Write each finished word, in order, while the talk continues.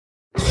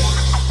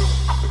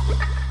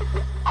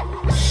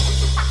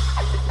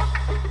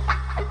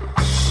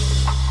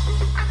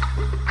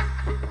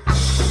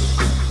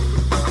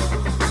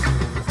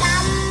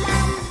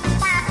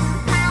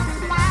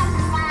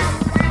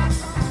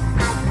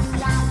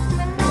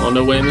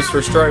no whammies.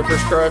 First try,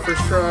 first try,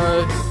 first try.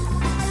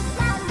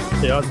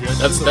 Yeah,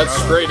 that's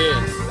straight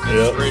in.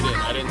 That's straight in.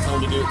 I didn't tell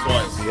him to do it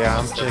twice. Yeah,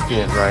 I'm checking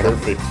it right.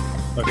 Perfect.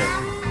 Okay.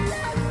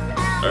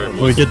 Alright,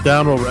 when we get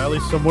down, we'll rally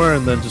somewhere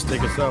and then just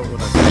take us out. When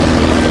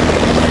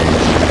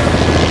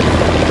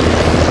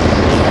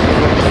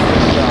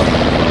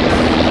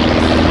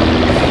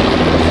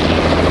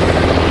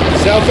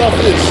South off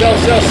of this.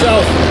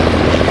 South.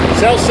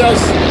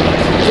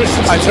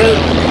 Christensen's hurt.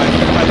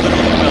 I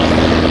literally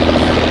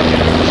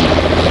fell.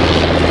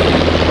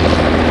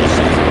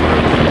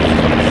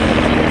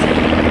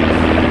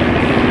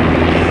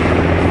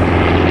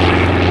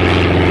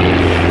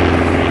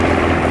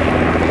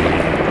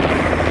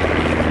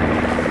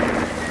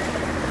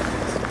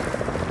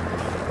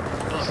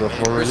 So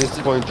from this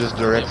point, just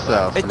direct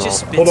south. It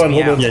just spits Hold on.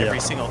 every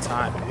single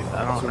time, dude.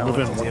 I don't know what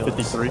the deal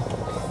is. 153.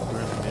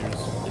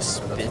 It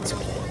spits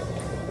me.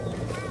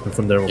 And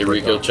from there, we'll Here we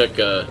go. Check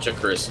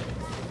Chris.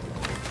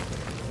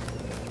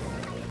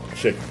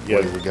 Check.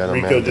 Yeah, we got a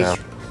Rico, man just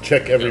down.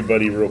 check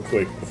everybody real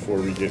quick before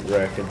we get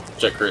racking.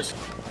 Check Chris.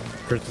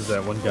 Chris is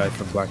that one guy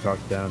from Blackhawk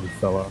down who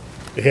fell out.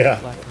 Yeah.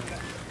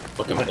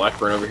 Fucking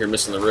Blackburn over here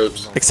missing the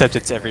ropes. Except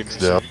it's every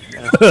Yeah.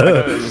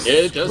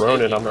 It does.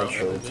 Ronin, I'm not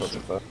sure it's such a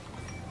thing.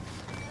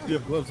 You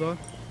have gloves on?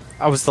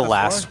 I was the That's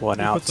last why. one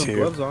You out put some too.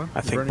 gloves on. I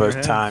You're think burning your both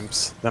hands.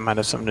 times. That might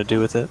have something to do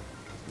with it.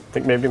 I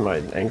think maybe my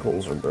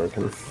ankles are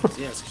broken.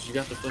 Yeah, it's because you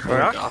got the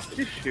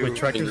fucking Wait,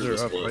 trackers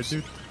are up, right,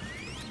 dude?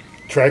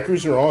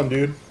 Trackers are on,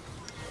 dude.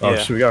 Oh, Yeah.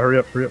 shit, we gotta hurry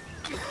up.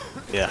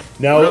 Yeah.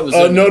 Now, We're out of the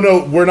zone.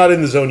 no, we're not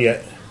in the zone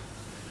yet.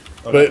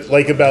 But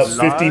like about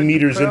 50 Light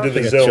meters into the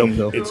craft? zone,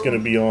 Chill, it's gonna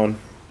be on.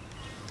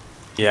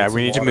 Yeah,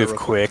 we need to move water.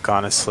 quick,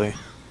 honestly.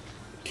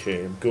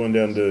 Okay, I'm going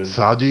down to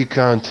So how do you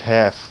count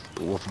half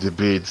of the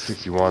beads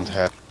if you want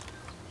half?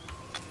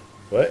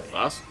 what?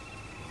 Boss?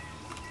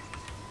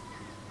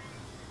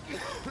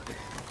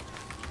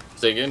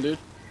 Say again, dude.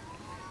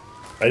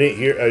 I didn't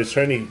hear. I was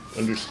trying to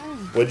understand.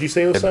 What did you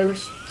say,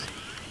 Osiris?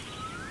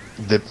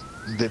 The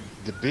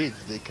beads,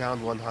 they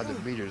count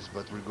 100 meters,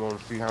 but we're going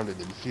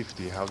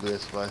 350. How do I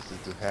slice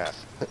it to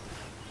half?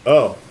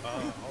 Oh,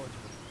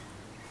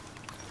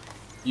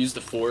 Use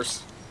the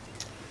force.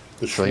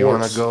 the So you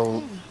wanna Schwartz.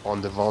 go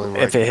on the volume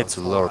right If it now hits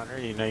to lower.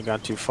 400, you know you gone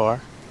too far.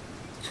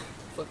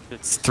 If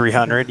it's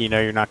 300, you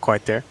know you're not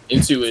quite there.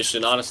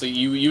 Intuition. Honestly,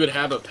 you would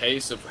have a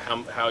pace of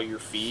how your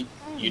feet.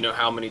 You know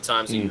how many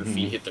times that your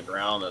feet hit the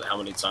ground and how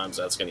many times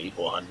that's going to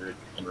equal 100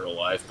 in real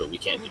life, but we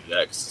can't do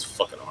that because it's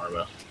fucking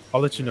Arma.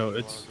 I'll let you know.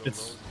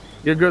 It's.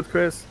 You're good,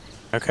 Chris.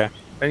 Okay.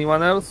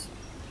 Anyone else?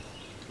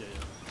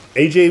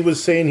 AJ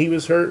was saying he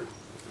was hurt.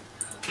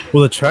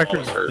 Well, the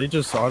trackers, hurt. they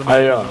just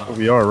automatically know where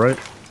we are, right?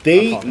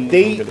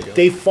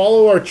 They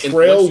follow our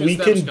trail. let's We use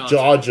that can as context.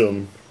 dodge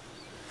them.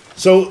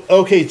 So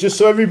okay, just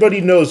so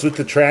everybody knows, with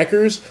the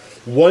trackers,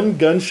 one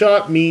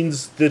gunshot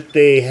means that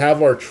they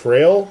have our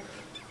trail.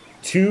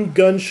 Two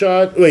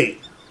gunshot. Wait,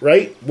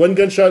 right? One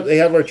gunshot, they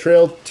have our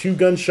trail. Two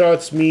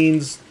gunshots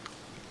means.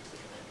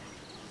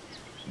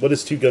 What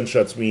does two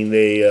gunshots mean?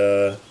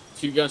 They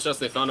 2 gunshots,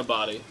 they found a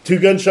body. 2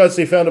 gunshots,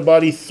 they found a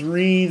body.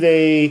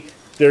 3,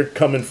 they're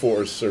coming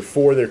for us, or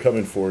 4, they're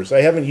coming for us.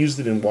 I haven't used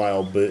it in a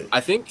while, but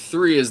I think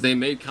 3 is they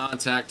made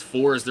contact.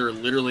 4 is they're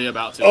literally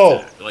about to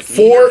attack. Like, when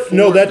you 4. hear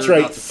No, 4, that's they're right.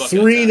 about to fucking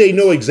 3, attack. they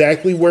know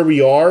exactly where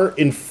we are,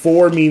 and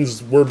 4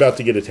 means we're about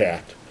to get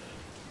attacked.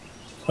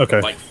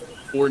 Okay. Like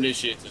 4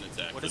 initiates an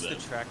attack. What for is the them.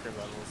 tracker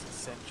level? Is it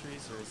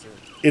sentries or is it?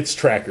 It's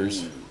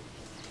trackers.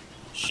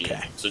 Shit.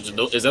 Okay. So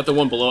is that the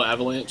one below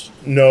Avalanche?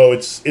 No,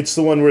 it's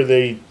the one where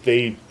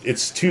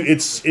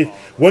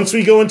once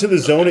we go into the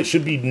zone, it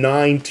should be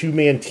 9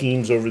 2-man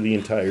teams over the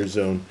entire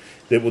zone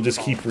that will just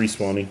keep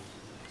respawning.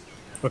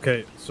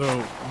 Okay, so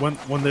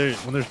when they're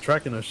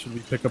tracking us, should we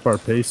pick up our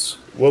pace?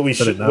 What we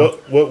Set should it now.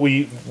 what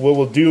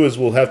we'll do is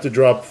we'll have to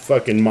drop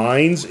fucking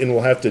mines, and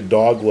we'll have to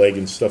dogleg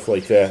and stuff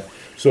like that.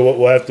 So what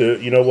we'll have to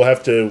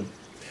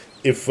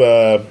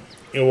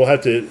we'll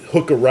have to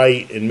hook a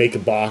right and make a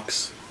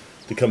box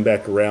to come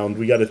back around.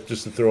 We got to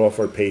just to throw off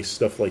our pace,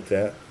 stuff like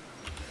that.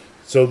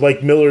 So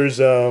like Miller's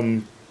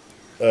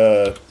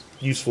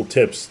useful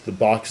tips, the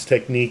box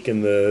technique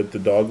and the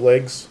dog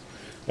legs.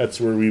 That's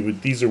where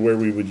these are where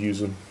we would use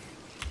them.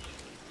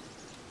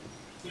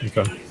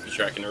 Okay. You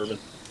tracking Urban?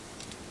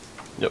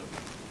 Yep.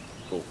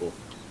 Cool.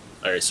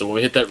 Alright, so when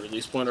we hit that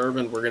release point,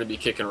 Urban, we're going to be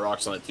kicking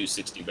rocks on that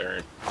 260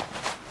 Baron.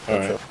 All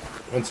right.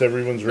 Once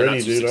everyone's Or not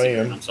ready, dude, 260 I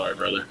Baron, am. I'm sorry,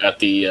 brother. At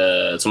the,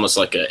 it's almost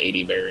like a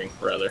 80 bearing,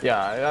 rather.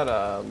 Yeah, I got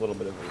a little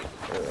bit of a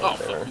Oh, fuck,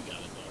 you there. got it, dog.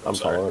 I'm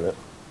sorry. following it.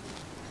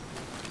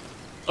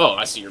 Oh,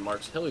 I see your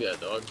marks. Hell yeah,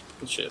 dog.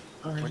 Good shit.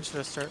 When should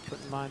I start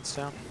putting mines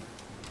down?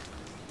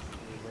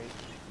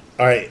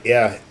 All right,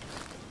 yeah.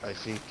 I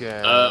think.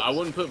 I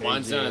wouldn't put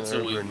mines AJ down and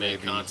until we've Urban made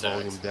maybe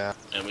volume contact. down.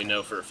 And we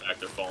know for a fact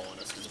they're following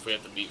us, because if we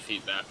have to beat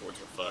feet backwards,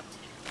 we're fucked.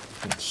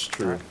 It's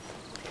true.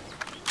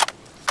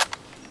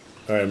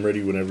 All right, I'm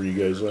ready whenever you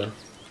guys are.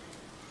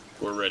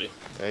 We're ready.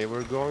 Hey,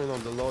 we're going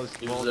on the lowest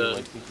He was, volume.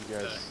 I think you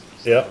guys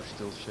Yep. are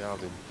still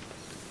shouting.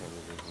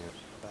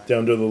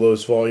 Down to the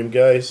lowest volume,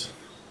 guys.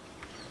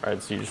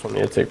 Alright, so you just want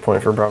me to take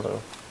point for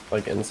Bravo.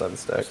 like inside the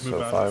stack, Just move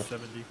so out 5.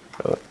 70.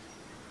 Got it.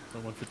 So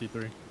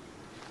 153.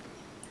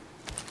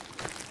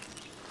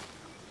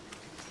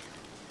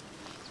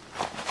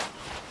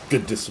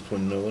 Good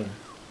discipline, Miller.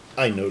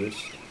 I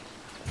noticed.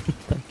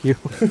 Thank you.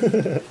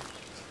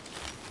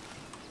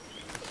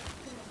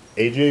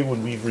 AJ,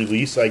 when we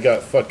release, I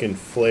got fucking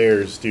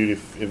flares, dude.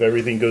 If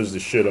everything goes to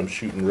shit, I'm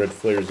shooting red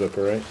flares up,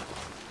 alright?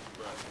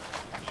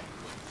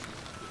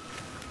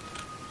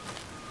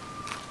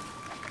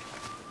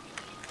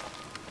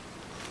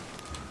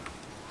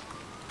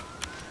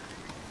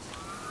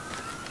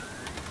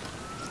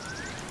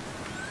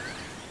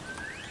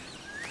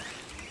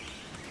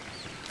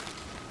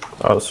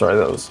 Oh, sorry,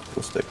 that was a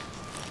mistake.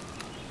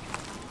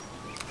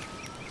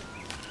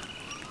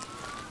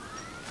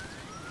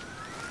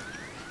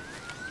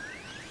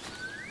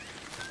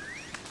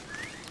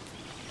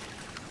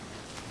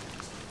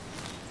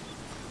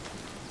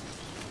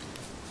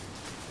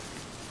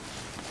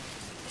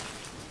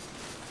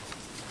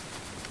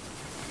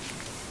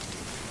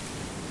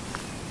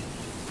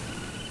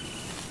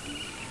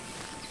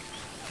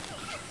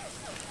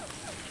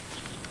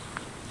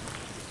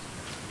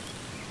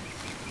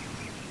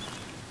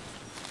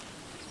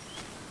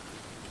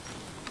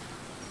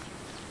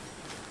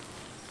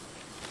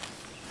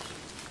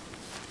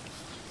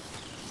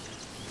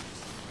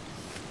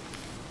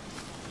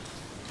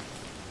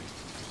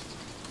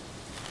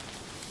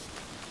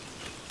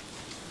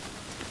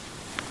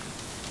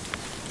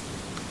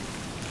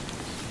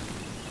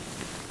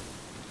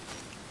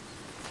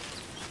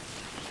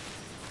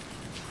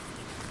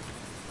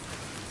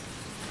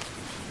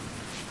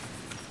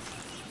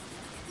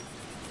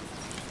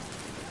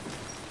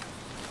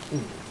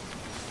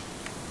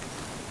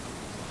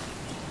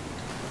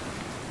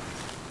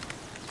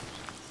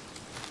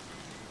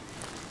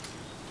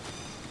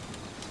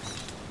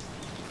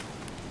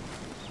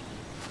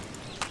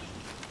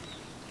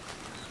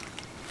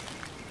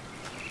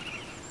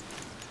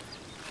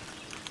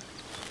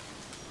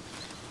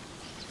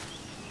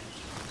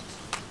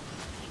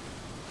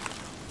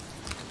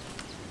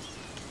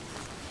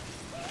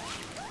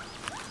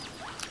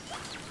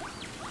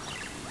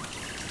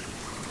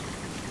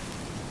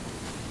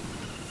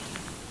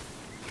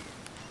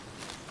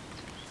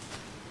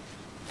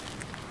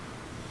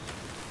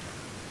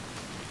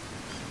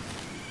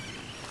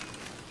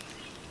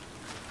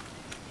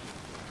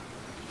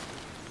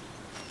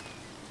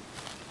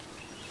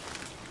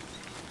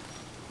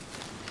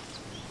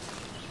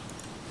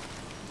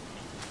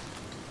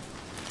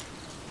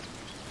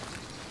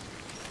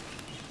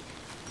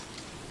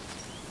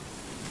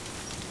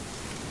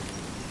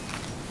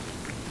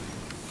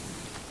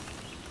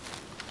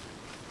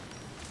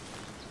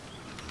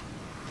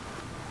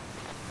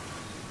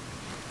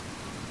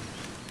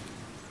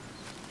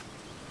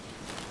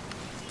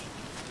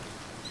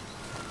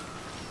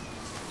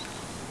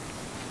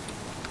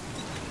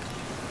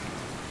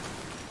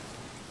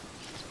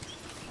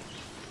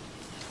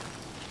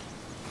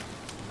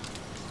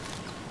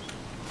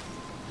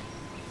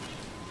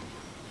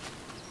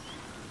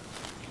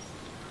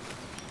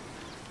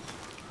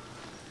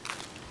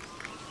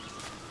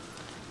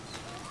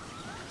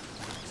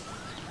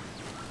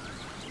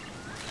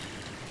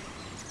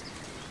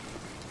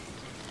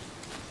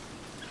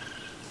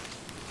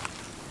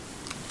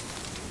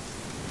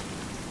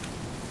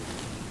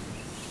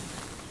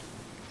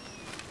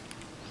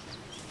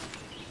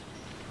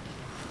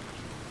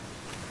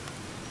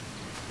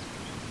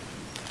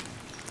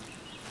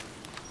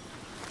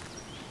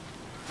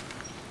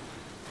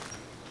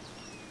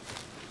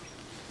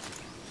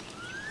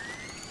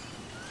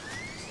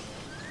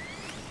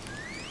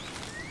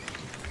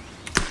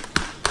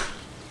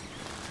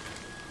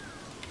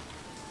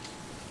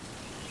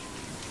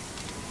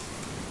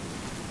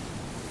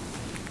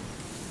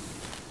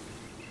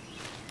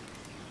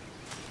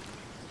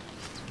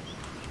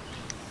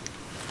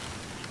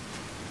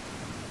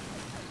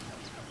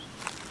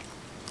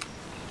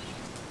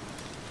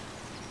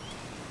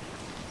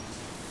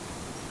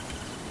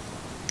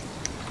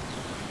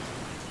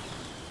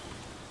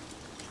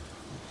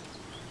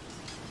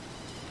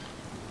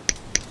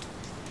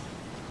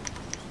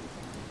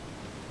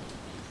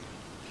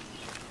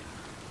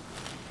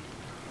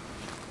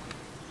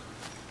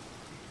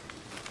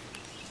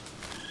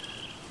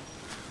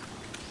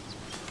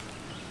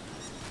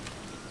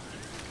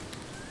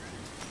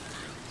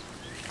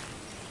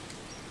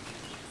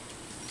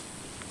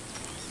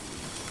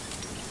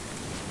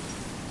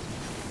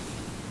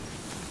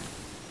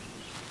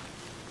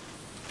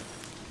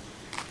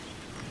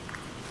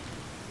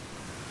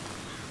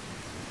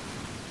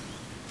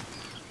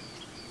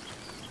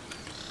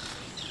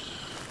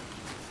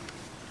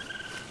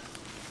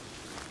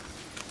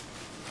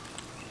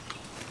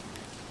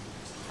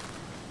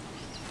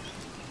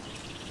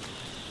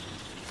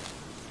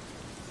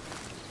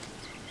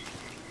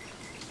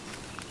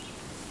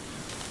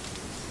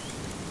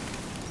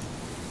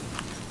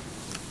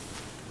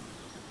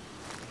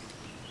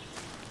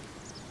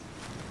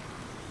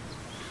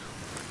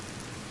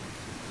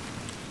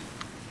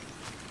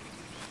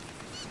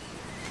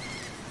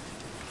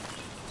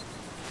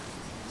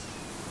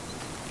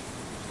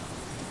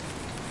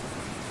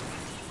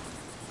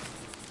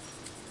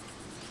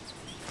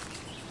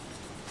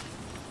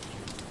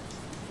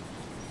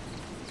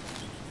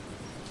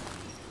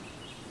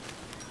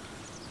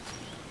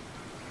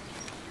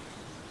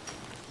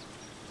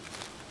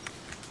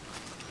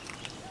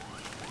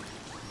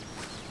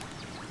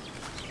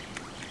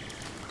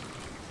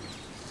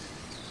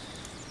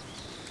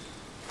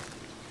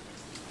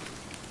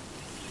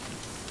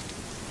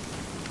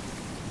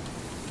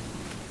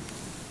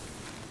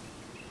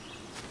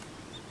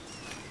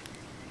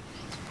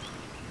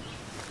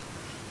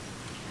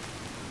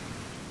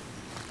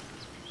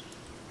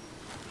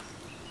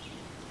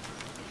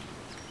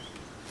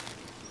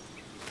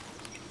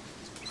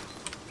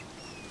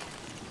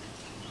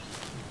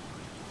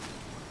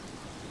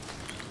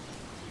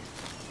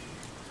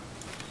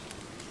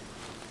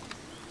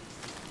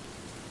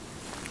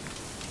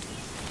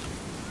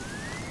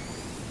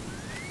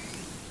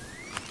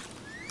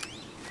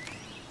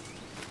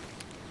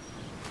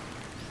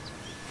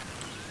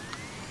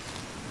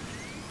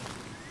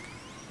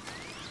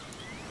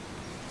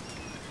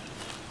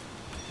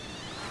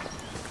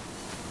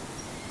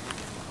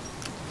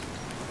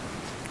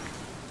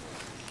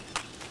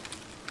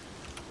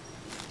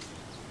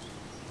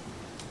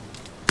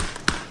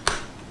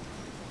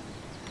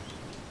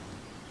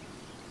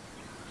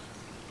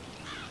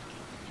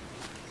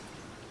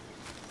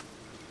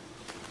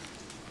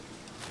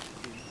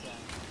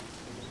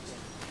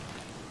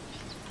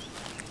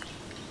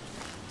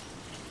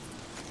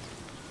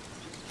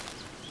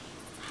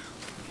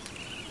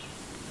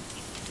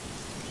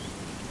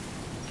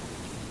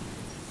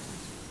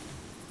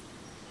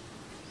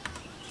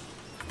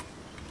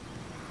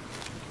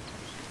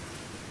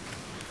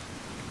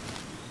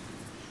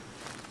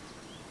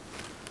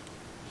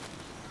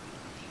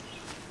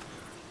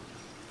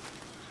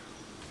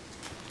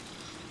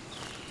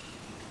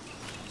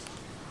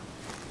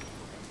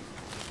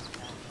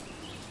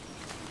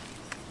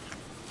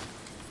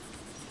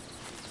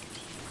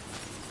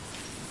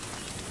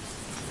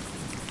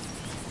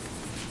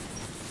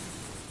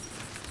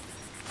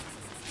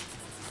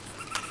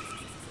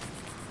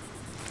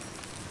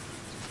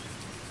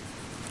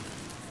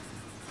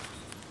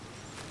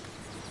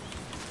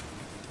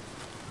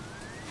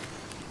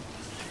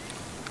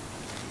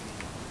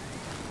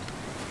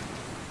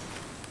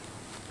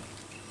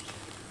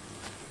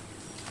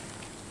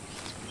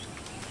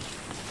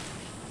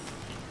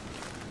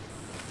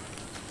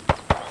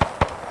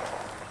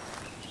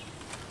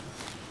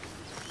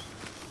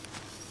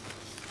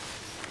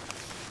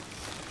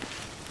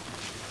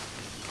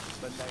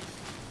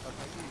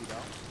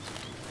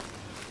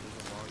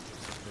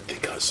 They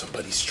got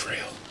somebody's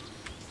trail.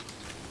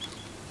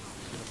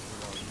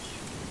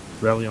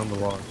 Rally on the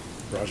log.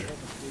 Roger.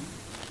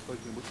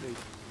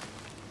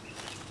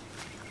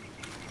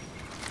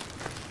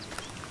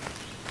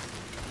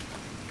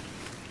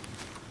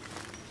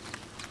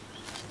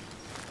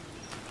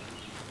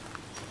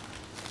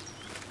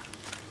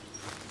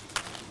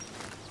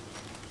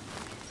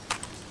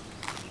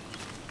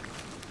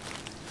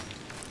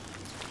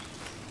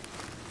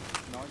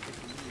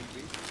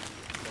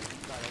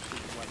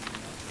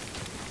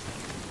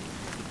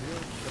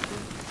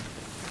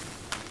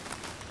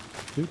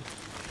 Dude,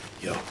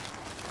 Yo.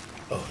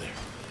 Oh, there.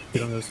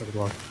 get on the other side of the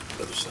log.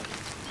 Other side.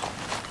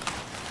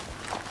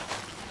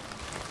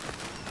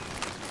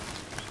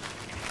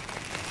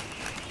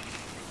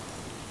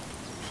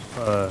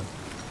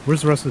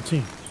 Where's the rest of the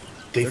team?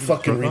 They They're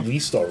fucking broke up?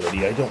 released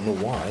already. I don't know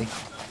why.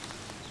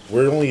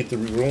 We're only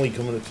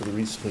coming up to the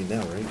respawn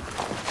now,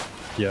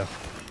 right? Yeah.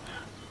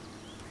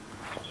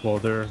 Well,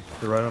 they're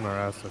right on our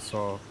ass. I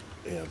saw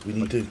Yeah, we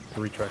need to.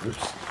 3 trackers.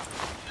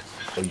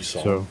 Oh, you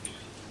saw. So, them.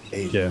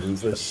 Hey, yeah.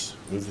 move us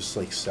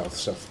like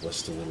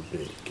southwest a little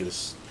bit. Get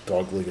us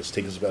dogleg us.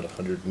 Take us about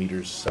 100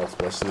 meters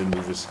southwest, and then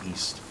move us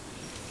east.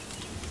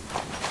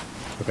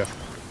 okay.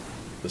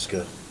 Let's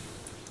go.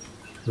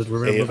 We're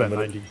gonna Hey, move I'm at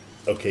gonna- 90.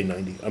 Okay,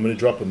 90. I'm gonna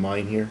drop a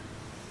mine here.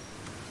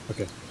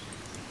 Okay.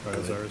 Alright, Go ahead.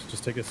 Osiris,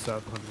 just take us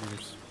south 100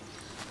 meters.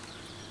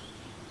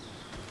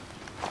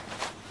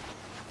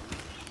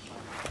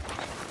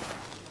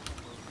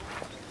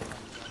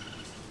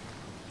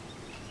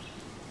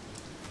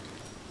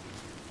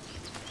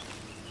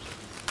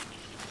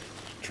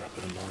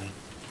 Dropping a mine.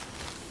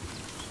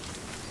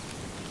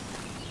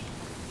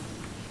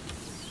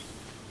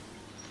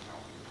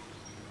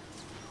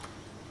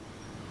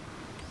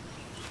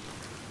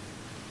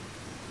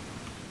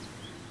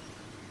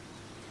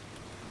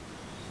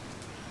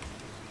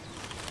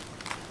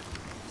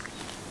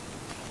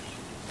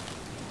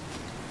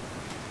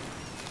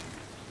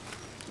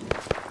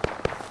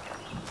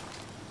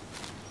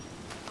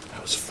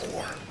 That was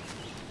 4.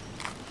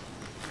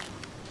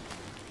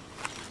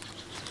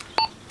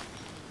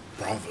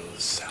 Bravo,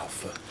 this is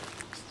Alpha.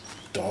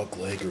 Dog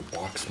leg or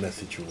box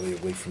method your way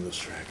away from those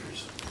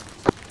trackers.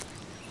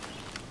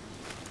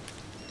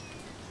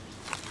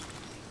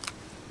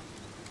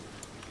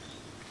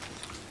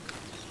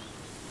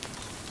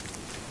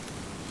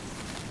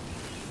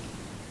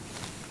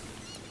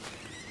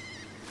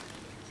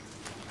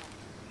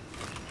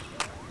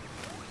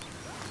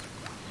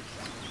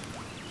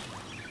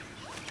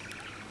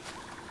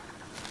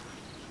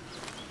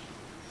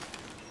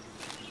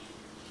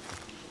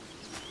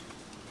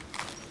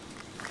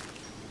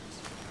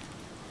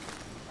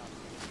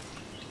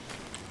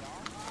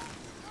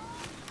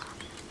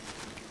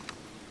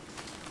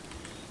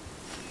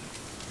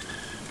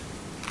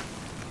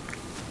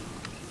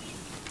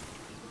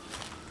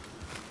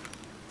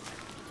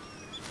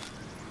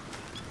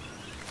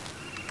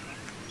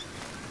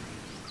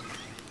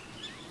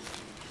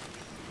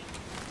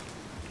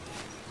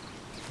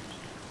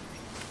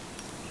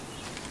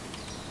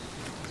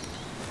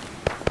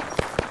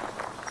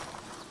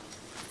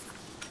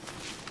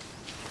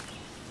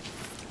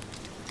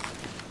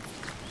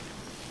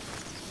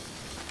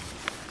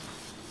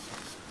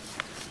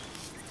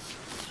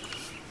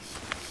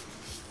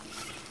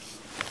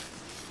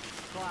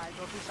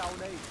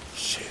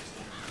 Shit.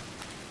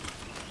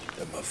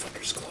 That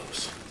motherfucker's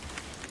close.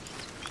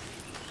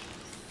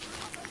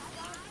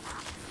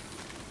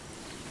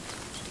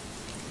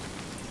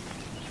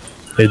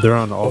 Hey, they're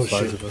on all Oh,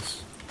 sides shit. of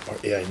us.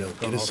 Yeah, I know.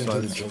 Get On us all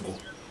into the sides. jungle.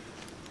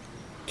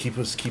 Keep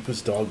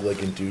us dog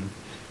legging, dude.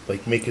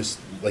 Like, make us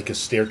like a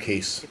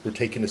staircase. We're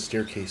taking a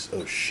staircase.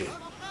 Oh shit.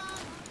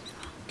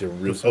 They're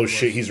real. Oh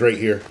shit, he's right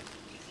here.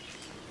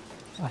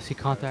 I see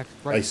contact.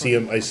 Right I in see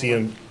front him. of I see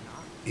him.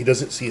 He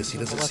doesn't see us. He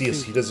doesn't see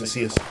us. He doesn't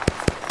see us.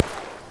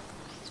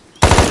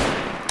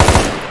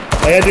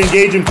 I had to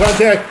engage him.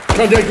 Contact.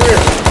 Contact rear.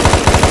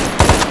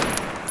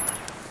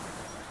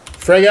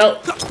 Frag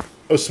out.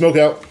 Oh, smoke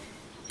out.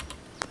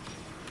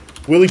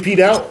 Willie Pete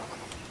out.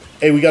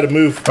 Hey, we gotta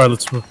move. Alright,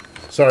 let's move.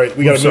 Sorry,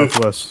 we gotta move.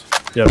 southwest.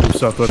 Yeah, move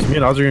southwest. Me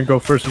and Ozzy are gonna go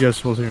first. You guys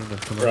supposed to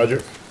come on.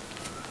 Roger.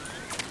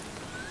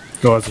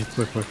 Go, Ozzy.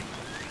 Quick, quick.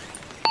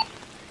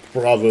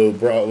 Bravo,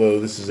 Bravo.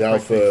 This is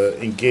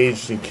Alpha.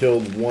 Engaged and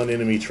killed one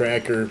enemy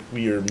tracker.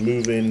 We are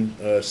moving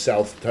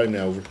south. Time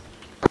now. Over.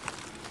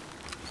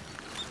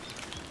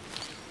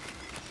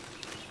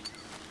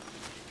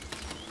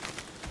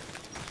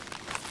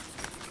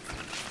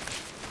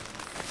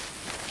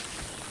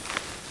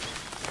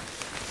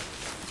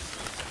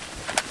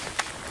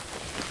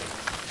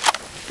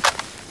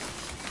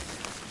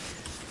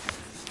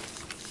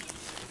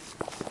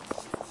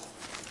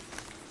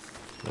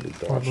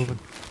 We're moving.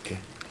 Okay.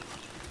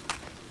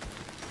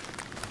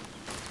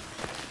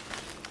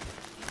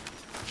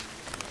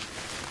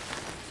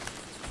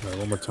 Alright,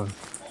 one more time.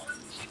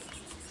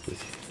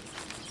 With you.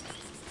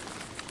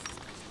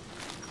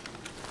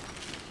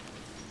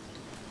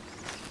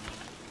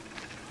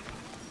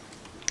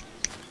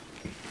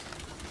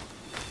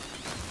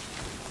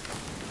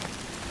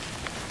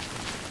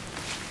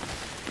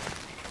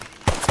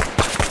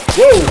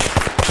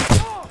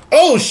 Whoa!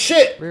 Oh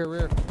shit! Rear.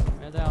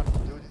 Man down.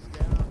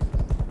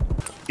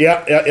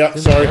 Yeah.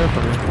 Sorry.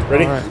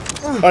 Ready?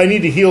 Alright. I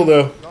need to heal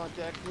though.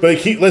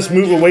 But let's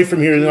move away from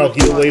here and then I'll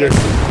heal later.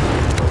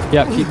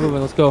 Yeah, keep moving.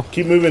 Let's go.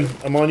 Keep moving.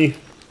 I'm on you.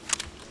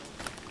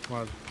 Come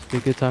on. It's be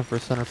a good time for a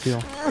center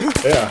peel.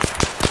 Yeah.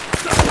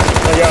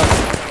 I got.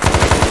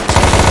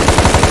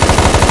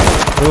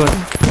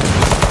 Moving.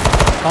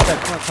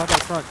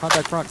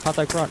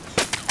 Contact front.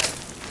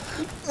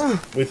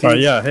 With you.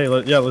 Yeah. Hey.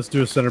 Let's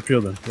do a center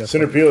peel then. Yeah,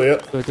 Center peel.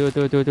 Yep. Do it.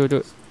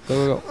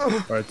 Go. All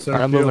right. Center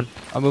Alright, peel.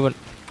 I'm moving.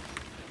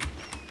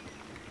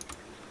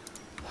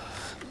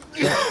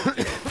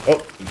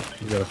 Oh.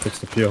 You gotta fix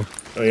the peel.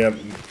 Oh yeah.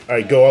 All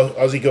right. Go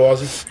Ozzy. Go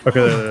Ozzy. Okay.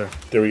 There.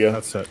 There we go.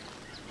 That's set.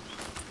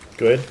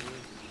 Go ahead.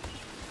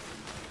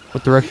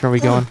 What direction are we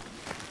going?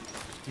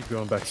 Keep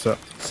going back south.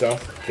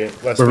 South. Okay.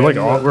 Last We're man,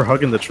 like we're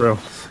hugging the trail.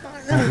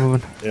 Alright,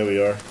 moving. There we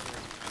are.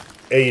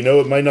 Hey, you know,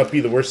 it might not be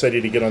the worst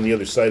idea to get on the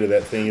other side of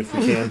that thing if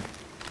we can.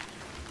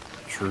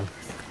 True.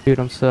 Dude,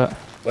 I'm set.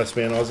 Last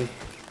man, Ozzy.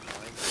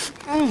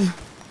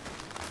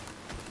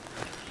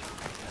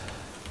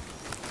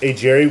 Hey,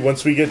 Jerry,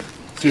 once we get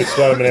to a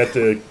spot, I'm going to have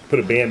to put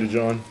a bandage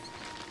on.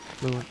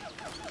 Moving.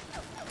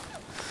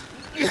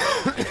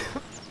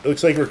 It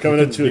looks like we're coming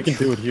into You a... can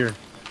do it here.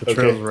 The Okay.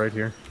 trail's right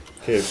here.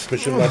 Okay,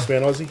 push in last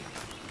man, Ozzy.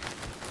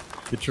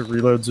 Get your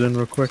reloads in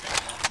real quick.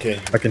 Okay.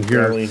 I can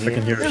hear Rallying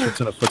here.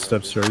 shits in a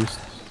footsteps to our east.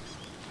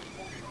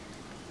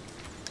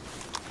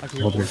 I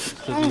can Hold go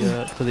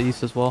here. to the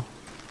east as well.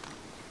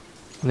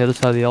 On the other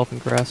side of the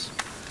elephant grass.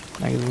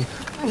 Magazine.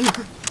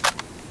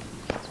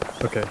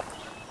 Okay.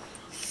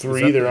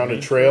 Three, Is that they're the on a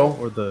main trail.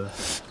 or the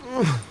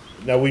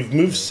Now, we've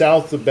moved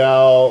south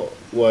about,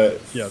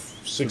 what, yeah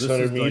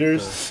 600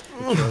 meters?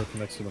 The trail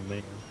connects to the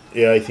main.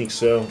 Yeah, I think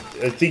so.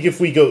 I think if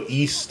we go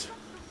east,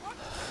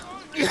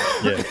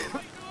 Yeah.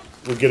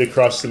 we'll get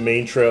across the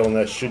main trail, and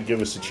that should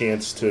give us a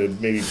chance to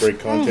maybe break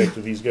contact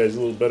with these guys a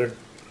little better.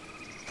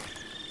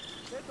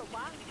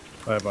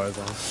 I have eyes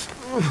on.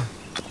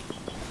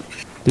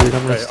 Dude,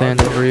 I'm gonna Okay,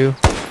 stand over you.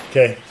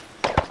 Okay.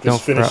 Don't,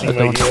 Just finishing my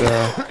don't, heal.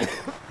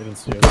 They didn't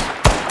see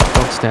us.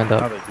 don't stand Now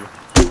up. they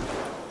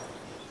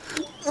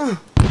do.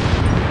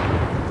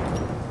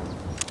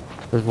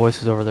 There's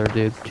voices over there,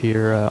 dude. To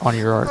your on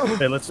your arc.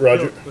 Hey, let's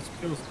Roger.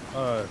 peel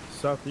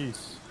southeast.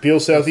 Peel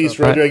southeast,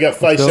 South. Roger. I got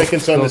 5 Let's go.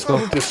 seconds on Let's go.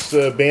 this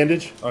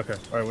bandage. Okay.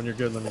 All right. When you're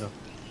good, let me know.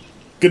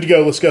 Good to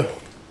go. Let's go. All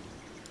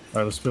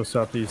right. Let's peel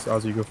southeast.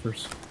 Ozzy, you go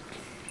first.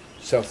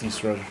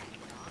 Southeast, Roger.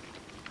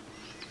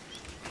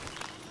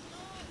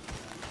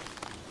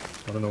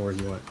 I don't know where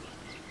he went.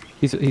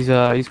 He's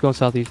going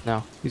southeast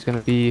now. He's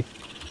gonna be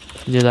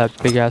near that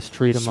big ass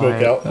tree to Smoke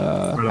my out.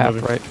 half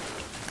moving. right.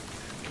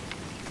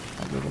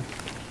 I'm moving.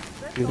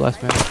 Dude,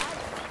 last man.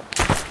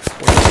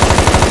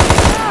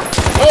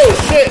 Oh,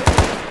 shit!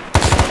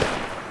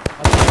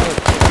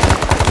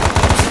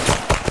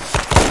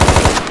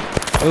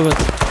 Moving.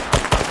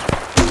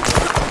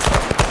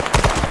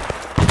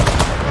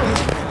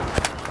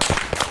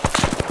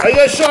 I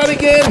got shot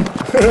again!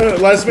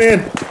 Last man.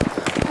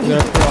 You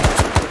gotta throw.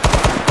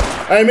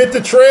 I'm at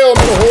the trail. I'm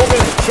going to hold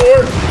it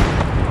short.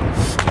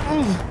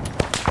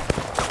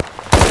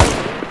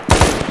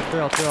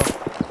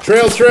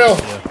 Trail.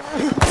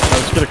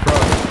 Let's get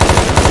across.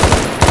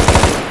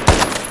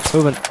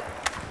 Moving.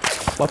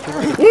 Watch your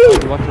right.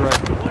 Woo! Watch your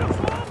right.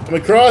 I'm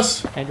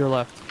across. And your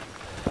left.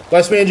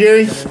 Last man,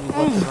 Jerry. Got enemies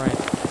left and right.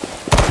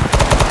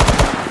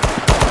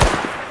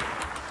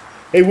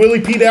 Hey,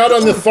 Willie Pete out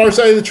on the far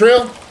side of the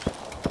trail.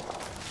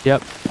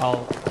 Yep.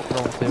 I'll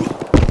roll too.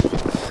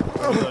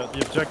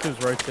 The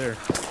objective's right there.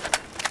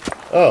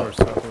 Oh, Or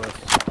southwest.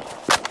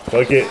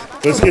 fuck it.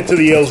 Let's get to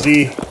the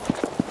LZ.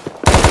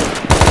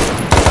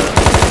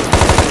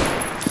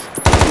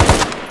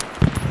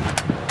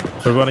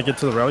 So we want to get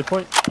to the rally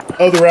point?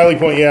 Oh, the rally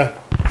point, yeah.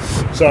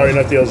 Sorry,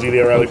 not the LZ, the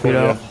rally point,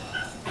 yeah.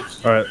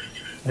 All right.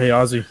 Hey,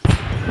 Ozzy.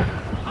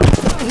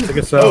 Take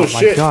us out. Oh, Oh my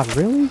shit. god,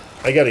 really?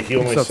 I gotta heal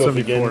It's up myself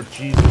 74. again.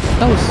 Jesus.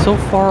 That was so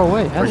far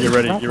away. How Are did you this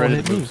ready? shrapnel You ready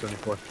hit to me? move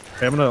 74?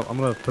 Hey, I'm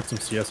gonna put some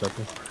CS up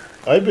there.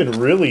 I've been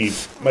really,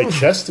 my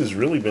chest has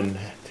really been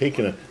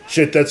taking a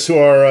shit. That's to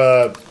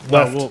our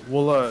left.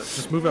 We'll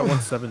just move at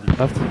 170.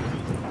 Left.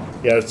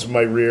 Yeah, it's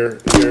my rear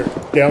here,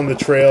 down the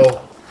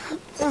trail.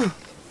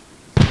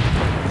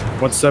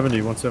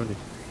 170.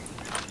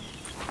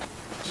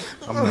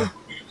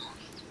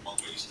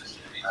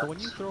 So when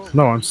you throw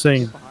No, I'm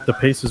saying the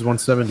pace is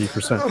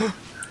 170%.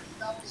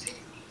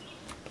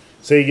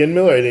 Say again,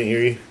 Miller. I didn't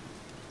hear you.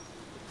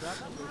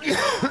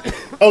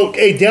 Oh,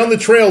 hey, down the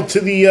trail to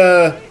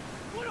the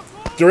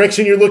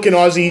direction you're looking,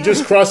 Ozzy. You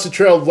just crossed the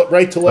trail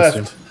right to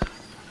left.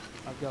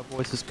 I've got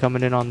voices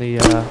coming in on the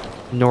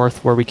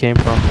north where we came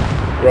from.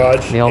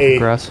 Raj, In the elephant hey,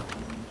 grass.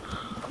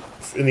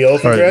 in the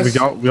elephant All right, grass. we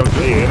got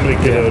Hey, I'm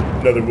gonna get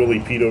another Willie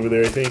Pete over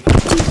there. I think.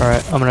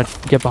 Alright, I'm gonna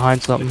get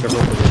behind something.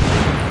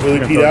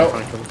 Willie Pete out.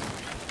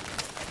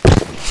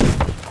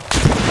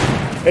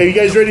 Hey, you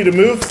guys ready to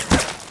move?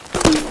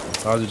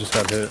 Ozzy just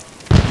got hit.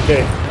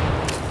 Okay.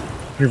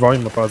 Your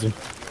volume up, Ozzy.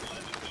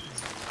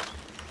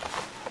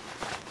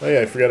 Oh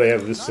yeah, I forgot I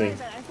have this thing.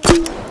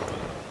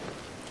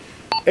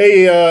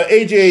 Hey,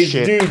 AJ,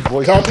 Shit, dude,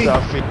 voice copy?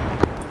 stuff it.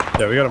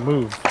 Yeah, we gotta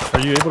move. Are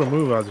you able to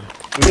move, Ozzy?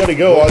 We gotta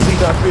go, Ozzy.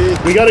 Stuff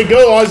it. We gotta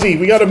go, Ozzy.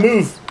 We gotta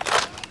move.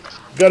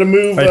 Gotta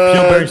move Hey,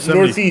 field bearing 70.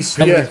 northeast.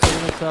 Field Yeah.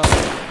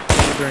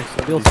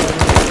 Field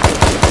 70.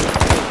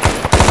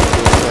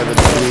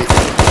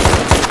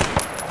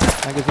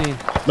 Magazine.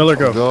 Miller,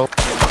 go. Go.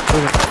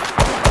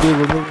 Dude,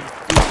 we're moving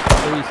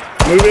east.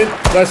 Moving.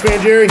 Last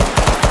man, Jerry.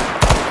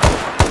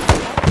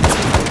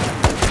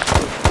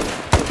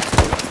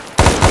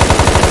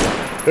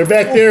 They're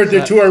back there.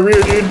 They're to our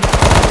rear, dude.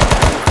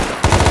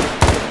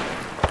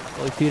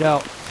 Fully feet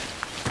out.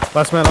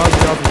 Last man,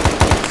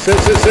 Ozzy. Sit,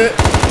 sit, sit.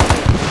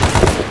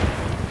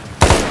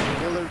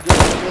 Miller,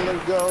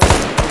 go.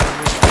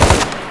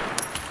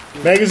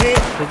 Magazine.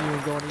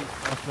 Continuing going east.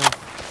 Last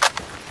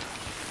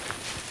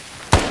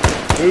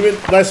man. Moving.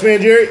 Last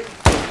man, Jerry.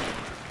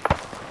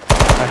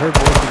 I heard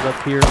voices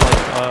up here like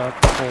a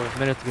couple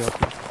minutes ago.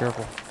 Be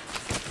careful.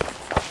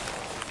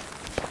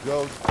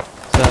 Go.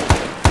 Set.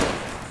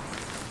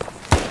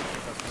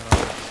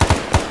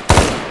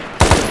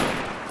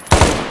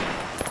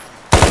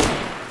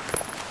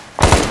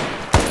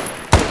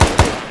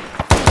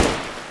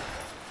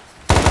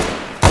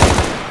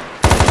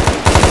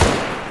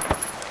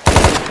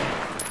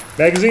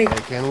 Magazine. Hey,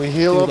 can we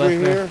heal Dude, over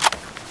left here?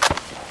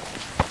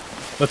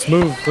 Let's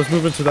move. Let's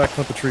move into that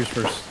clump of trees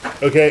first.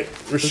 Okay,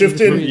 we're Move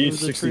shifting. the East,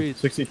 trees.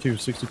 60, 62,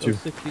 62.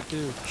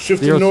 62.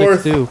 Shifting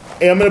north. 062.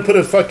 Hey, I'm gonna put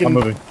a fucking. I'm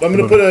moving. I'm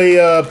gonna put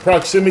a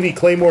proximity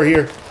claymore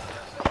here.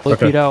 Fully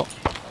Okay. feet out.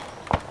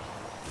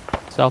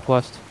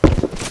 Southwest.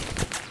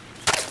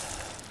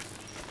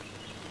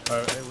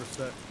 Alright, hey, we're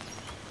set.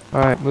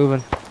 Alright,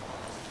 moving.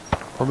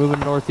 We're moving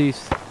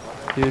northeast.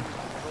 Dude.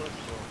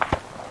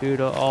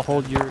 Dude, I'll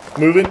hold your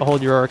Moving. I'll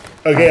hold your arc.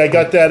 Okay, I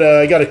got that.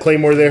 I got a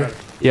claymore there.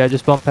 Yeah,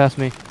 just bump past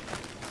me.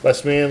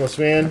 Last man. Last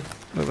man.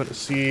 Moving. Let's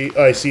see.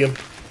 Oh, I see him.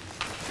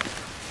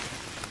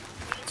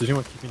 Is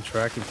anyone keeping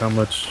track of how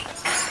much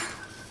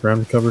ground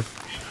we covered?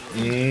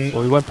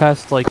 Well, we went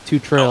past like 2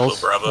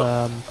 trails. Bravo.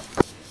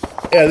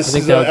 Yeah, I this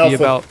think is that would be Alpha.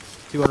 about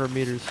 200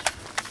 meters.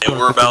 And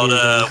we're 250 about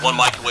meters. 1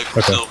 mic away from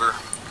Okay. silver.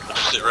 We'll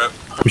just sit right.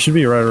 We should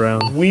be right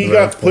around. We the got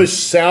rally point.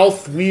 pushed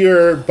south. We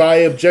are by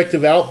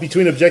objective out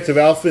between objective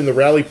Alpha and the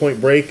rally point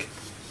break.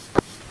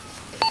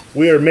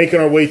 We are making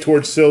our way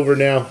towards silver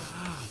now.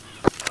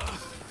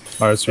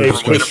 Alright, so Hey, we're We're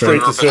just gonna going straight burn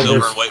to over silver.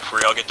 silver and wait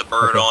for y'all. Get the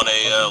bird on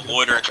a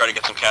loiter and try to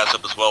get some cats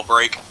up as well.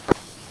 Break.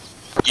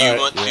 Do you Alright,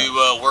 want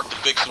to work the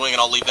big swing,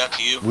 and I'll leave that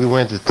to you? We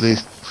went at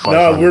least 500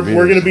 No, we're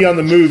meters. gonna be on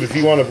the move if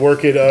you want to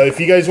work it. If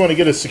you guys want to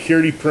get a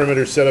security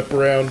perimeter set up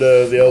around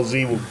the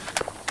LZ, we'll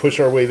push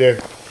our way there.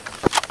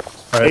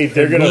 Alright, Hey,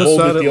 they're gonna move hold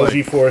aside at the at,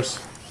 LG for us.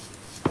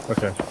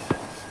 Okay.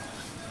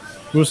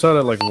 Move aside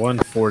at like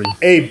 140.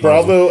 Hey,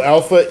 Bravo,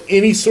 Alpha,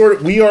 any sort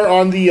of... We are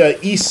on the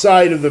east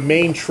side of the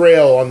main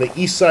trail, on the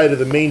east side of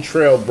the main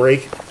trail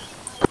break.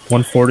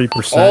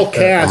 140%. All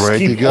casts,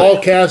 ready to keep go. all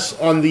casts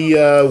on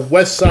the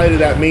west side of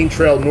that main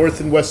trail,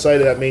 north and west side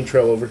of that main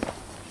trail, over.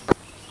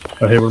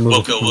 Oh, hey, we're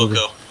moving. Wilco, we're moving.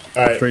 Wilco.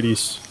 Alright, Straight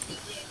east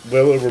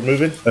well, we're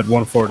moving. at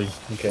 140.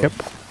 Okay. Yep.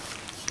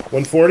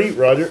 140,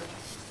 roger.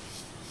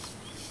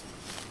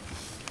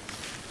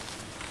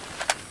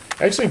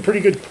 Actually, pretty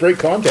good, great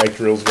contact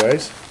drills,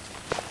 guys.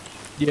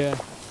 Yeah.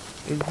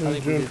 We're think we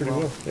doing did pretty well.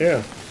 well. Yeah.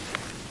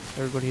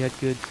 Everybody had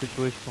good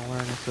situational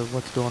awareness of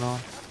what's going on.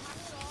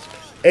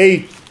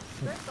 Hey,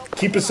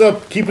 keep us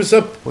up. Keep us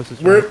up. Voices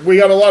We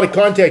got a lot of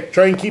contact.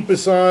 Try and keep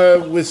us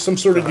with some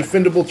sort of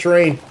defendable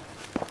terrain.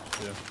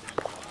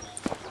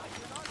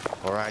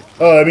 Alright.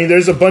 Oh, I mean,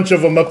 there's a bunch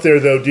of them up there,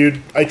 though,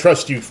 dude. I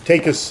trust you.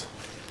 Take us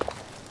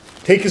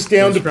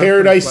down to There's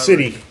Paradise flat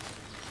City. range.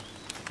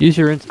 Use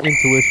your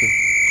intuition.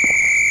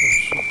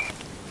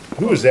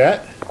 Who is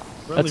that?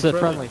 That's it.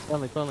 Friendly.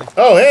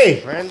 Oh,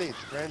 hey. Friendly, it's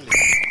friendly.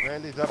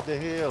 Friendly's up the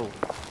hill.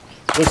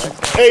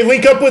 Hey,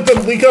 link up with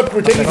them. Link up.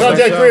 We're taking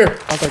contact rear.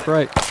 Contact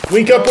right.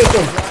 Link up with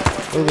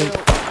them. Moving.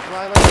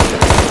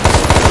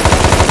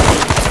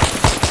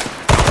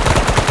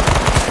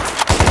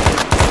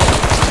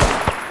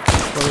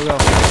 Where we go?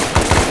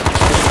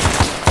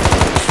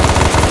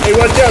 Hey,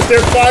 watch out.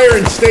 They're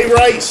firing. Stay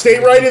right. Stay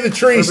right of the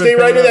tree. Stay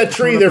right of that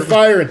tree. They're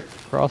firing.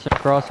 Crossing.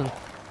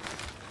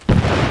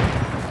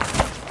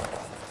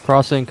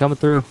 Crossing. Coming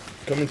through.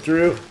 Coming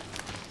through.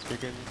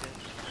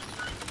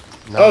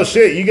 Oh,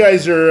 shit. You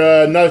guys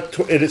are not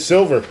at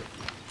silver.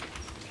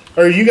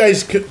 Or you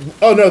guys could...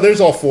 Oh, no.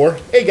 There's all 4.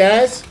 Hey,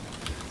 guys.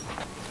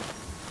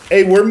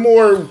 Hey, we're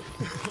more...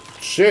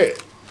 Shit.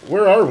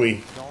 Where are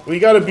we? We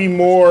got to be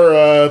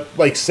more,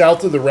 like,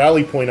 south of the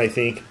rally point, I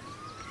think.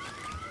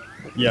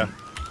 Yeah.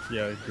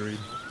 Yeah, agreed.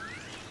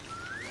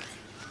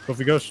 So if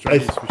we go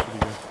straight east, we should be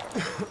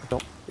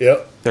good.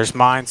 Yep. There's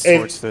mines Hey.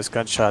 towards those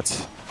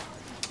gunshots.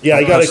 Yeah,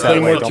 I got a Push that way.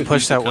 claymore. Don't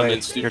push that Come way.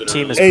 in stupid Your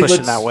team is early. Hey, pushing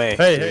let's- that way.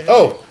 Hey.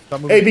 Oh.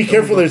 Stop moving, Hey, be stop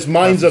careful. moving. There's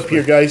mines up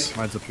here, guys.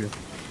 Mines up here.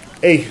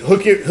 Hey,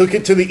 hook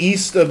it to the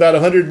east about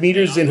 100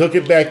 meters, and hook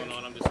it back.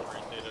 I'm just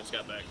oriented. I just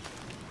got back.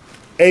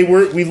 Hey,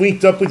 we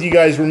linked up with you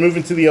guys. We're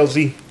moving to the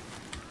LZ.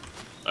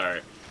 All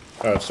right.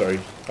 Oh, sorry.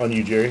 On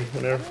you, Jerry.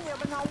 Whenever.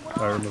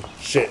 I remember.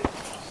 Shit.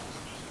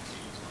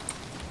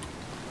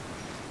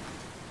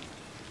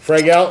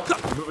 Frag out.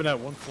 Moving at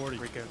 140.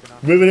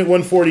 Moving at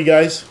 140,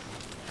 guys.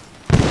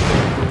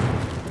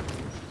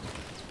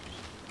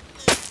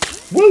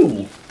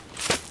 Woo!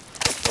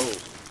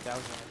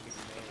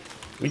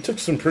 We took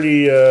some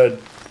pretty,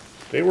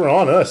 they were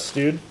on us,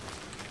 dude.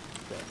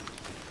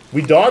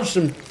 We dodged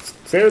them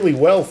fairly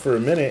well for a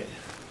minute.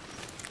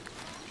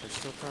 They're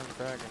still throwing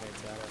frag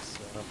grenades at us,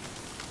 so...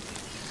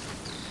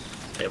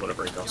 Hey, I'm gonna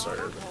break on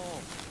starter.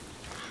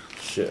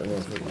 Shit, I don't know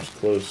if it was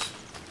close.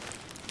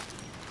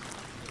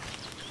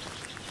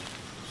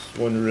 There's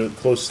one real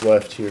close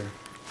left here.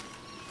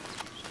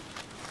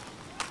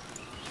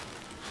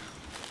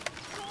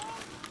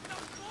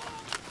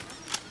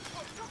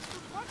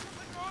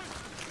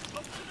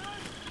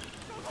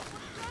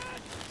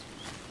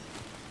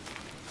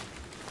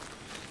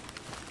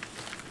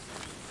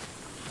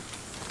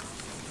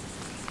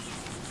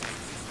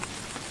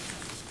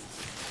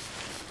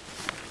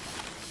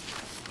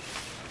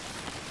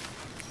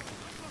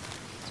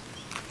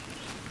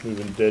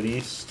 Moving dead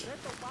east.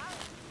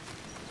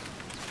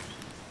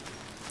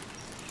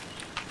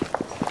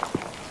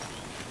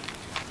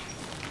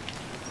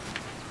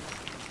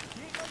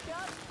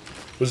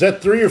 Was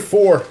that 3 or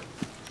 4?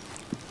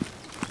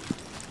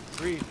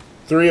 3.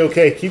 3,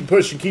 okay. Keep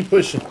pushing, keep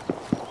pushing.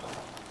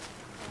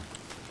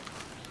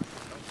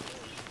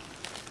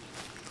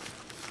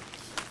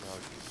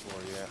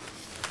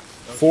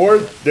 4,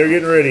 they're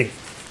getting ready.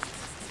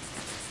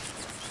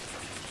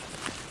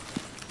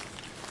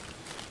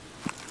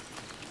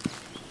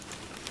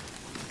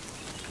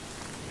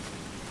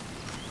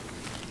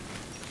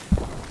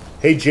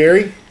 Hey,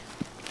 Jerry?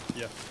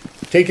 Yeah.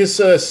 Take us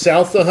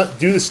south of...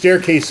 Do the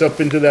staircase up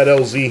into that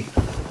LZ.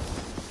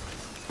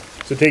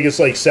 So take us,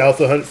 like, south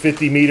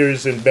 150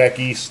 meters and back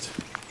east.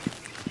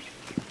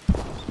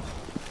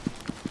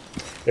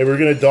 Hey, we're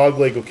going to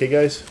dogleg, okay,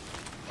 guys?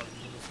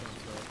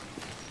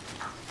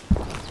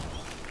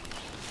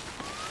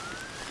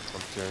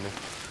 I'm turning.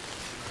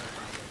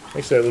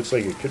 Actually, that looks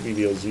like it could be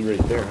the LZ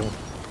right there, huh?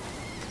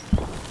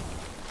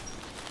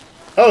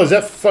 Oh, is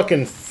that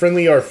fucking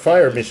friendly our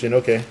fire mission?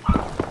 Okay.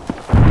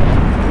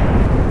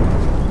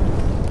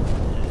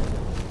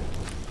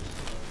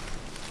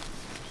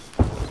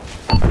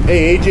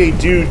 Hey, AJ,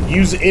 dude,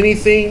 use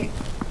anything,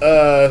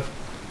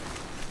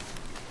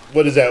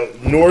 what is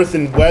that, north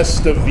and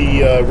west of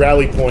the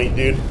rally point,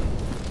 dude.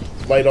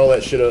 Light all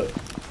that shit up.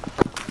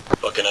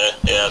 Fucking A.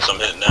 Yeah, that's what I'm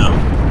hitting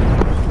now.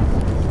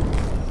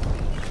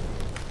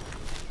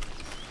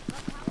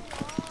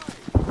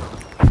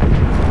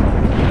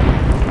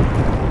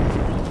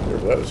 Well,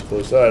 that was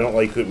close. Oh, I don't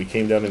like that we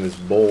came down in this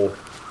bowl.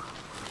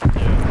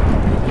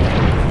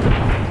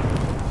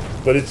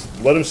 But it's,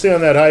 let them stay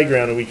on that high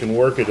ground and we can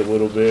work it a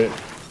little bit.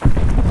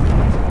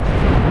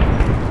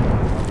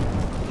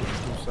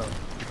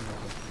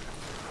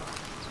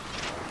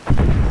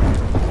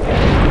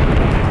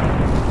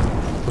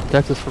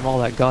 Protects us from all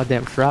that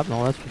goddamn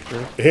shrapnel, that's for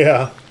sure.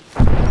 Yeah.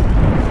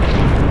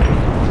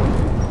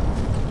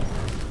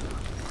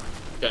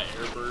 Got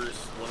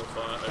airburst,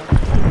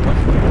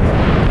 105.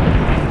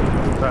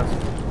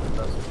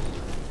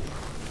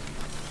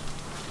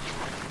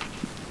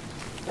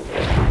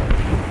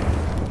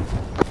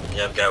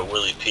 Yeah, I've got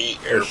Willie Pete,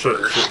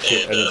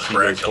 airburst, and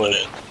frag coming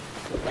in.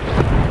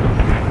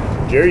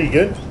 Jerry, you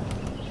good?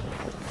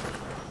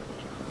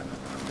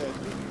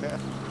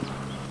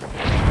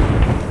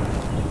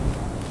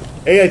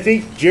 Hey, I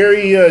think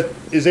Jerry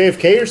is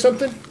AFK or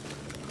something?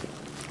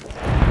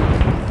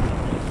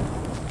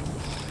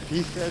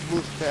 He said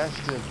move past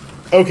him.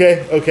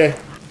 Okay, okay,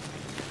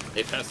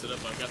 They passed it up,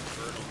 I've got the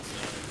bird on the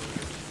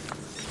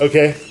side.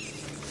 okay.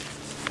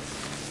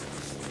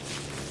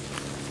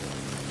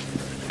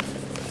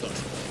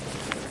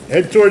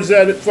 Head towards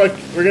that, fuck,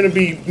 we're gonna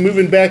be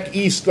moving back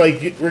east,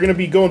 like, we're gonna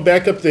be going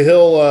back up the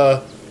hill,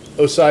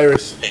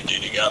 Osiris. Hey,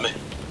 dude, you got me?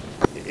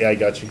 Yeah, I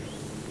got you.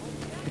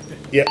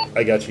 Yeah,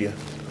 I got you.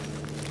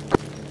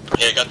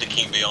 Yeah, I got the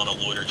King Bee on a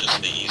loiter just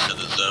to the east of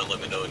the zone.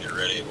 Let me know when you're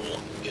ready.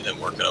 We'll get him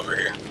working over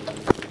here.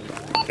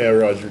 Yeah,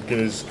 Roger.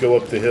 Gonna just go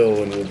up the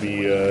hill and we'll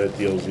be at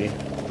the LZ.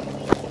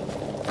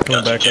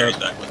 Coming back Jerry's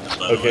up. back with us,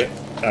 by the Okay. way.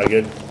 Ah,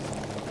 good.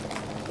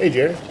 Hey,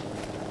 Jerry.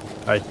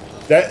 Hi.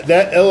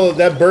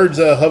 That bird's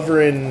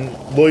hovering,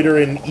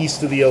 loitering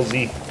east of the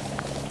LZ.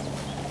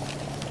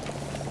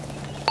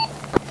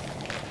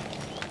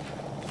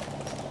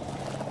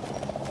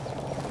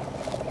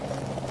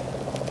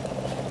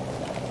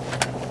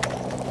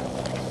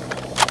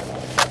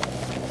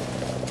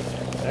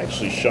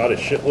 Actually shot a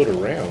shitload of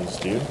rounds,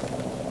 dude.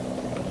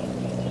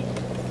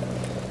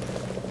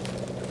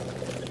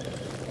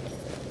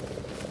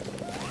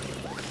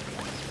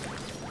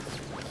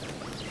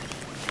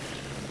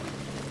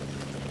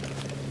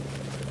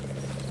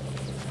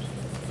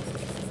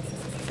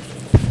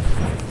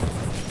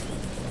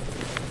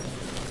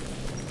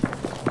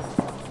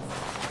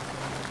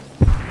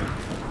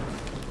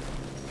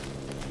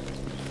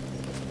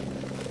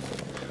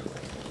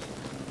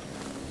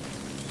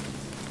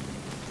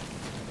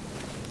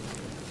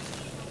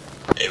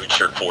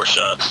 Richard 4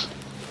 shots.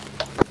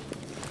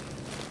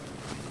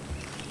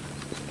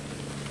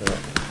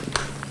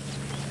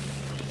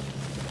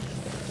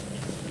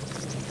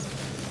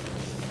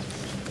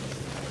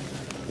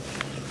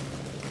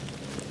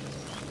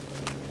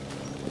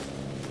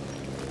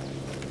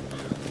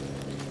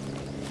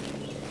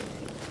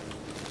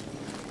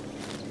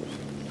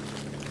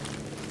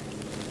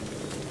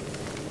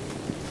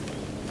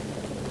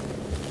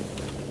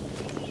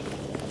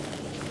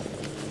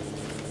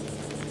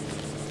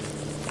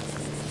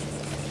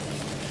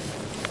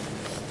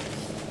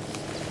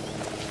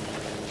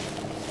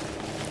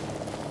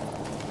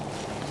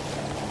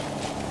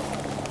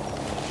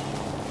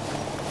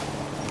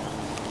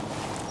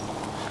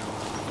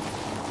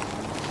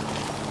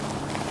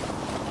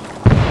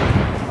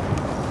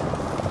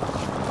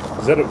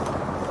 Is that a...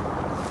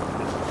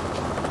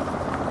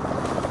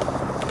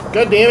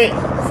 God damn it!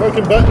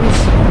 Fucking buttons!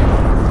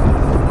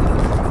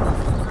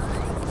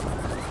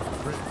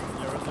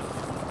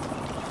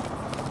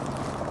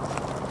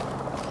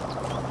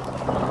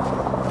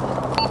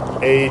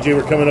 Hey, AJ,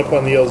 we're coming up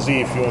on the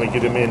LZ if you want to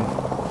get him in.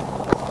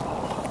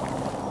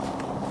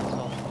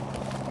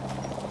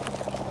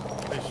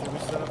 Hey, should we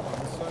set up on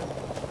this side?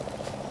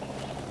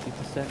 Keep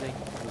descending.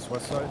 This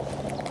west side?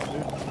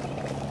 Dude?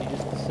 You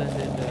just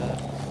descended,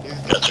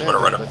 Got you, I'm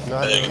gonna run a But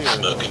not bag here. of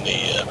smoke in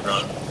the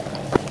front.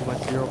 you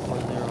went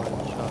 0.0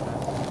 and shot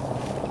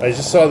at. I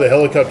just saw the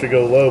helicopter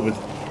go low, but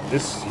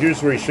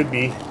here's where he should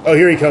be. Oh,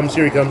 here he comes,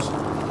 here he comes.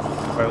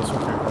 Alright, let's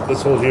hold here.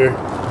 Let's hold here.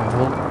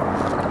 Hold.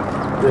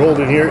 We're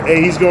holding here.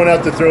 Hey, he's going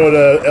out to throw at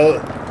a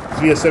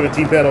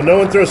ZS-17 panel. No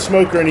one throws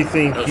smoke or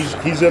anything.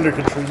 He's under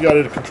control. He's got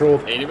it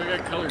controlled. Hey, anybody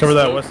got colored Cover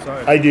that smoke? west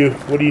side. I do.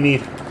 What do you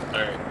need?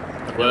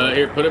 Alright. Well,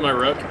 here, put it in my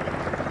ruck.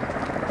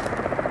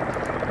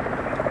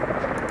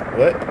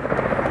 What?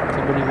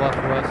 Somebody walk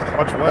west.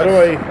 Watch How west. do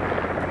I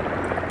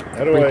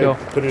Rico.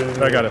 put it in?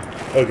 I got it.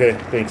 Okay,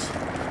 thanks.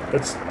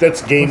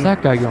 That's game. Where's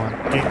that guy going?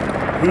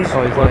 Who's?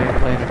 Oh, he's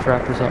playing a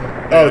trap or something.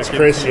 Oh, it's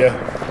Chris. Yeah.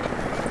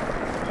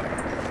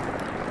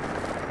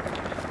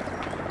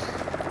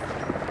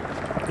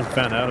 Can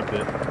fan out a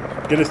bit.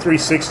 Get a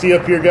 360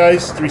 up here,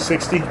 guys.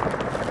 360.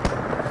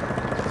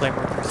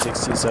 Claymore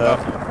 360's up.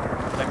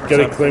 Get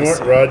a Claymore.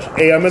 Raj.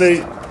 Hey, I'm gonna.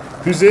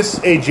 Who's this?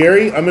 Hey,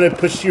 Jerry. I'm gonna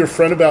push to your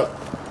front about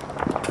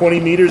 20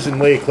 meters and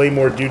lay a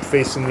Claymore, dude,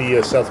 facing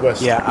the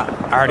southwest. Yeah,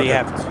 I already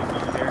have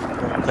two here.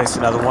 We'll place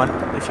another one.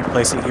 If you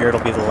place it here,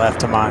 it'll be the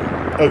left of mine.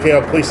 Okay,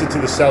 I'll place it to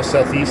the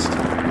south-southeast.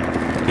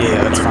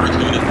 Yeah, that's fine.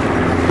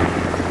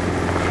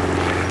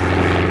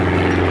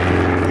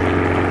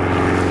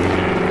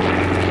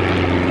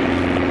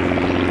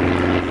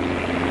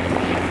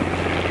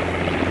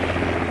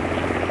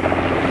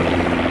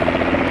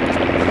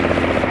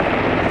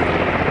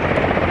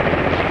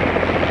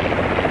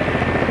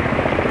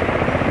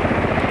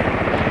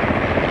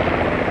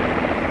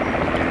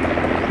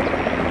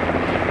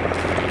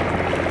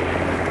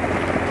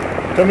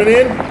 Coming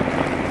in.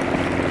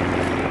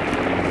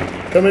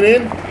 Coming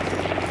in.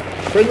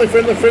 Friendly,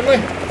 friendly, friendly.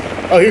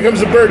 Oh, here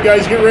comes the bird,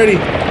 guys. Get ready.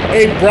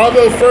 Hey,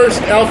 Bravo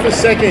first, Alpha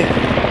second.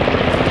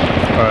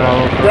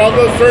 Alright.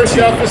 Bravo first,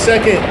 Alpha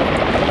second.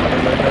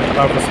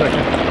 Alpha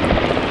second.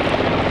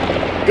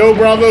 Go,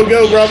 Bravo.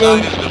 Go, Bravo.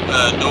 Side is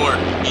the door,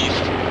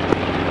 east.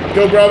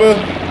 Go, Bravo.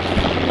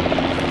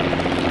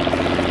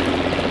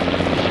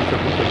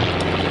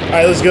 All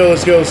right, let's go.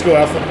 Let's go. Let's go,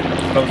 Alpha.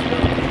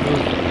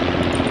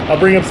 I'll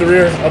bring up the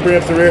rear. I'll bring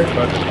up the rear.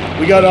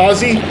 We got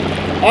Aussie.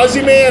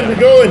 Aussie man, we're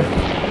going.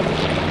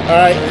 All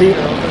right, cool.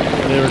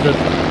 Yeah, we're good.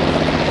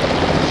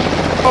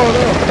 Oh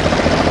no.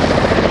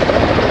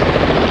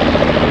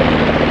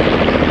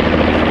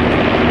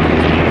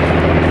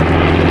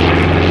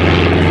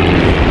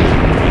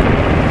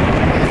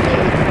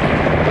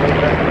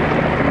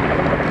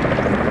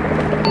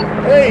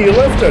 Hey, you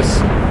left us.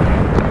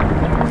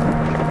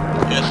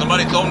 Yeah,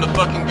 somebody told him to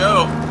fucking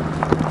go.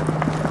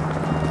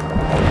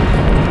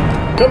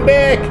 Come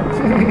back.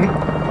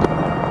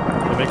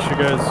 Yeah, make sure you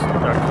guys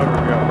got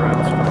cover. We got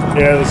rats.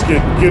 Yeah, let's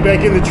get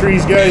back in the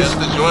trees, Yeah, guys. it's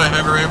the joy of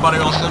having everybody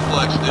on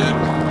Simplex, dude.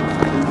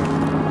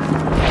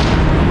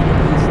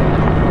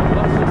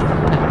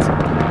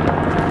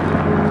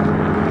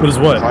 What is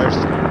what? Fires.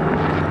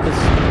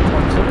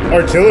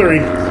 Artillery.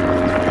 I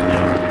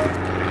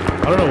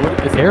don't know what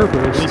It's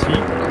airburst.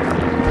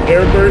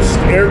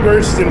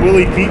 Airburst, and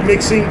Willie Pete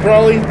mixing,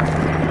 probably.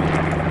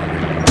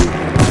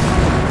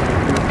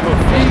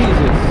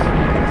 Jesus.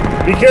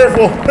 Be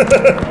careful. Get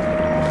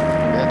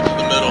to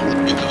the middle.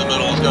 Get to the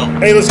middle. Let's go.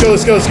 Hey, let's go,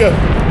 let's go, let's go.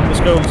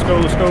 Let's go, let's go,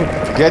 let's go.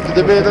 Get to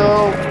the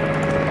middle.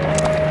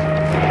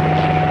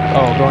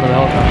 Oh, going to the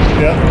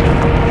helicopter. Yeah.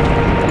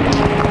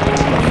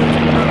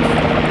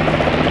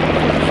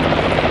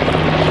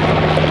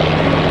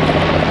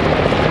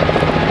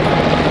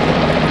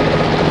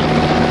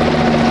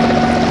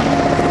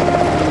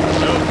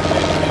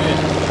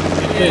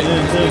 Get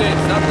in.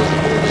 Stop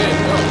looking. Move in.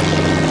 Go.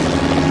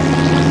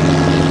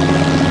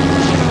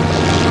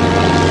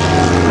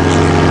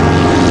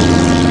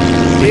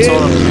 We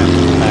told them to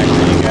get back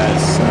to you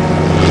guys. So.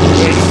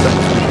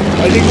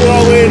 I think we're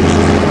all in.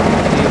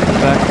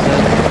 Back to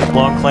that.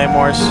 Long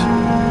claymores.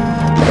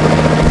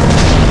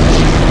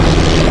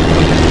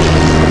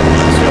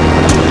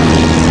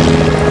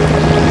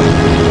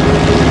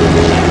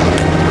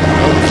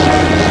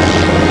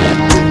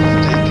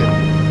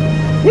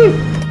 Woo!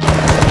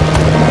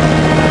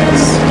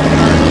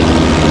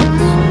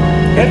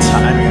 Good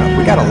timing.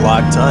 We got a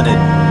lot done in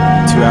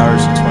 2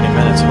 hours and 20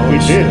 minutes. Holy We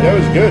shit. did. That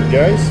was good,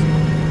 guys.